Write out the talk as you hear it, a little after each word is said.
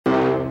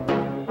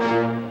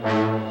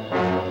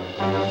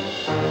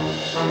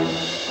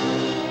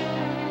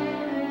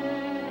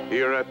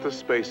at the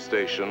space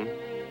station,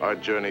 our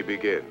journey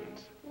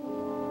begins.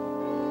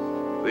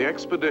 The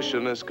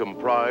expedition is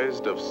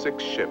comprised of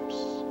 6 ships.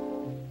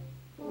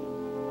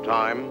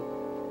 Time,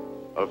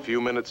 a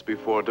few minutes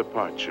before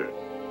departure.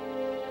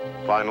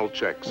 Final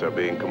checks are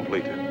being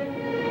completed.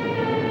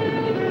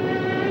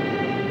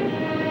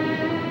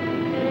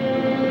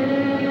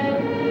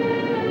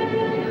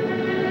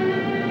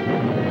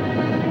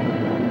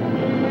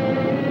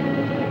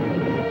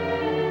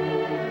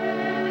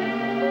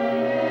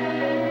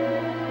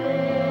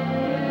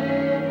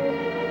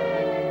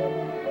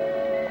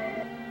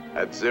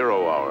 At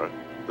 0 hour,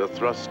 the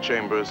thrust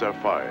chambers are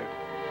fired.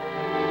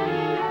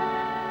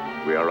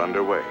 We are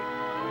underway.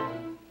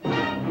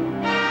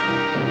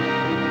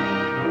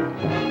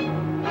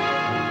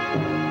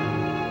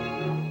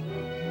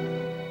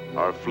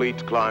 Our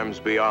fleet climbs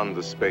beyond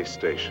the space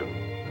station,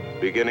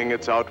 beginning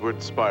its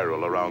outward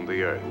spiral around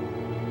the Earth.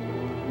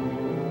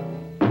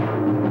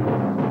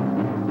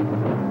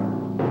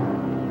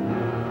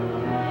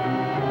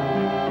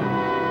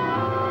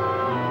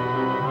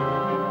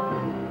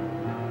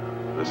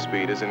 The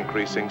speed is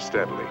increasing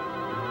steadily.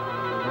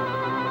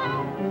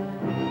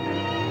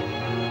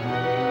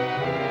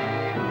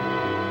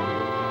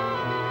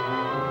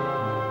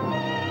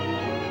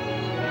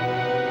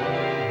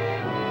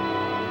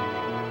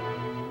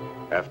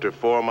 After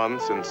 4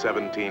 months and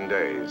 17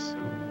 days,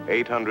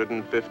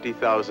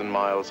 850,000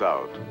 miles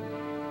out,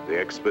 the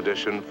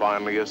expedition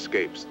finally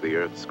escapes the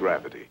Earth's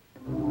gravity.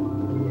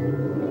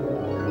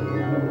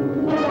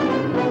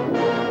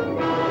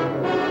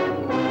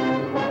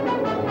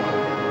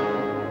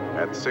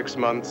 At 6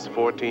 months,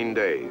 14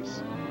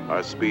 days,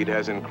 our speed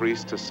has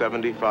increased to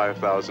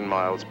 75,000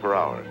 miles per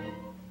hour.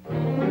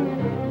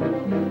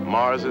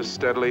 Mars is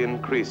steadily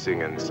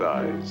increasing in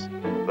size.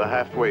 The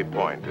halfway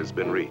point has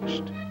been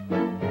reached.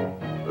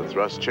 The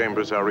thrust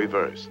chambers are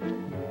reversed.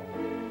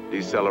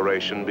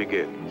 Deceleration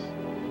begins.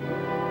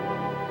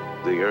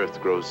 The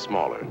Earth grows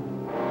smaller.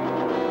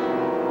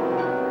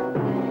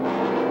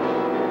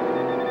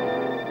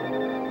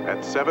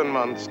 At 7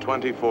 months,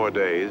 24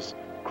 days,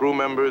 crew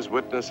members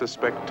witness a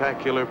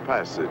spectacular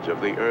passage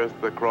of the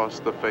Earth across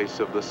the face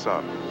of the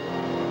Sun.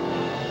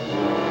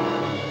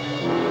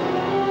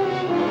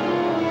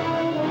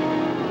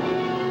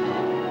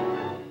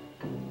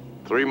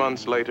 Three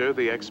months later,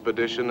 the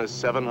expedition is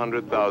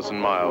 700,000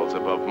 miles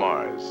above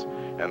Mars,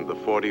 and the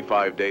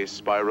 45-day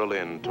spiral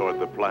in toward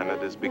the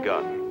planet is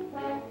begun.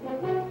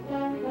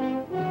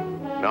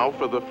 Now,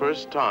 for the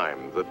first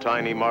time, the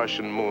tiny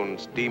Martian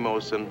moons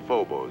Deimos and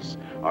Phobos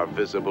are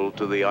visible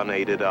to the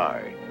unaided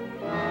eye.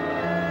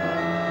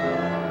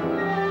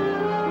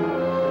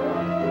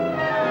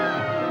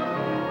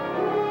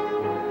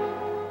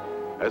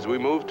 As we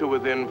move to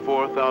within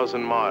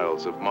 4,000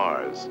 miles of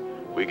Mars,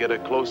 we get a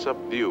close-up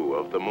view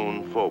of the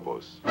moon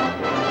Phobos.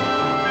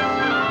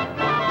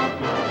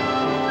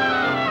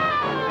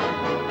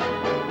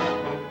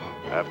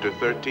 After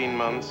 13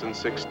 months and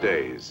 6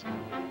 days,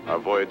 our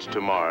voyage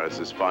to Mars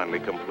is finally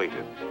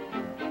completed.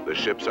 The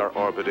ships are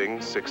orbiting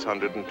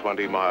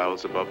 620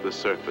 miles above the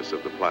surface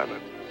of the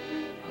planet.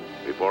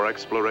 Before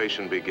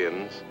exploration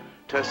begins,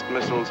 test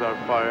missiles are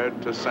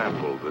fired to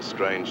sample the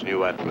strange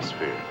new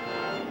atmosphere.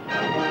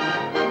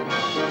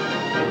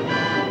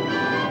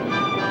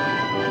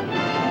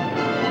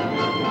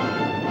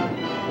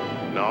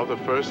 Now the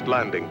first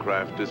landing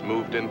craft is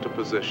moved into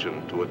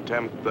position to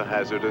attempt the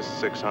hazardous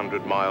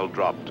 600-mile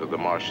drop to the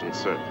Martian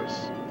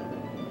surface.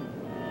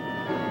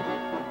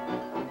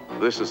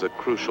 This is a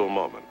crucial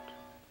moment.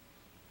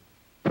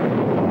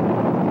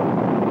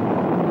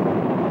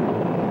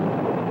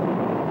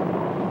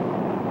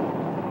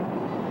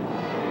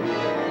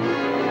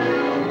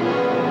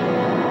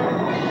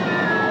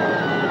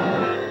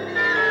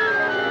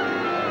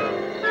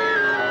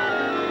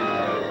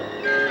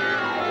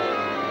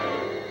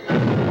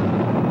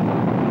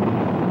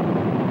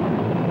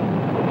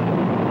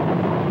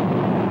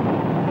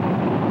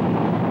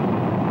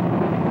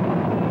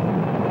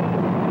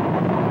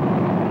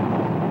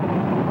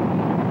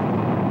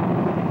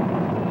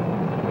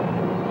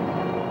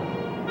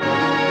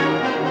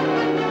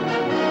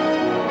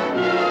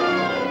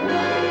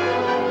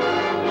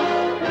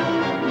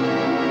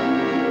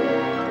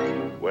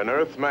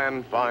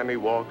 Man finally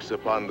walks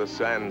upon the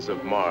sands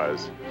of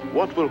Mars,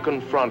 what will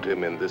confront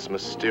him in this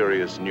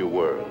mysterious new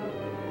world?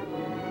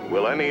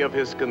 Will any of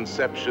his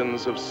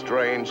conceptions of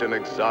strange and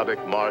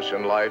exotic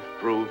Martian life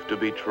prove to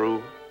be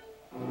true?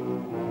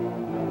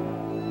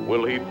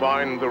 Will he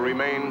find the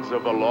remains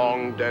of a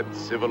long-dead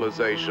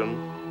civilization?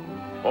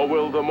 Or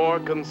will the more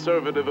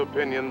conservative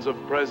opinions of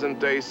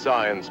present-day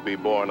science be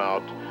borne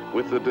out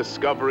with the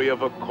discovery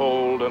of a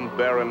cold and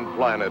barren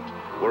planet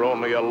where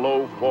only a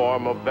low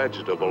form of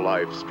vegetable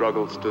life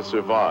struggles to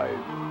survive?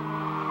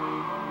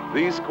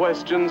 These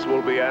questions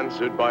will be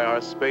answered by our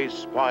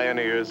space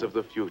pioneers of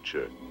the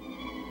future.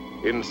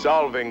 In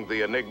solving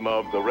the enigma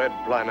of the red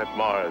planet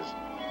Mars,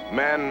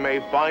 man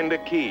may find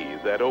a key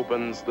that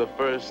opens the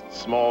first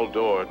small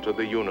door to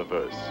the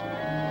universe.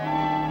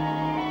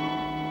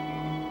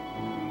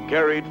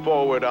 Carried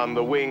forward on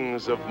the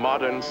wings of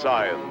modern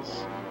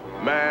science,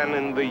 man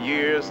in the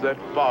years that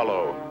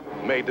follow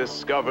may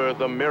discover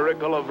the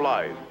miracle of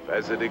life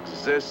as it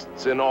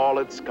exists in all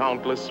its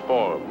countless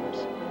forms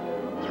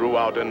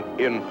throughout an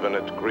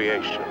infinite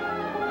creation.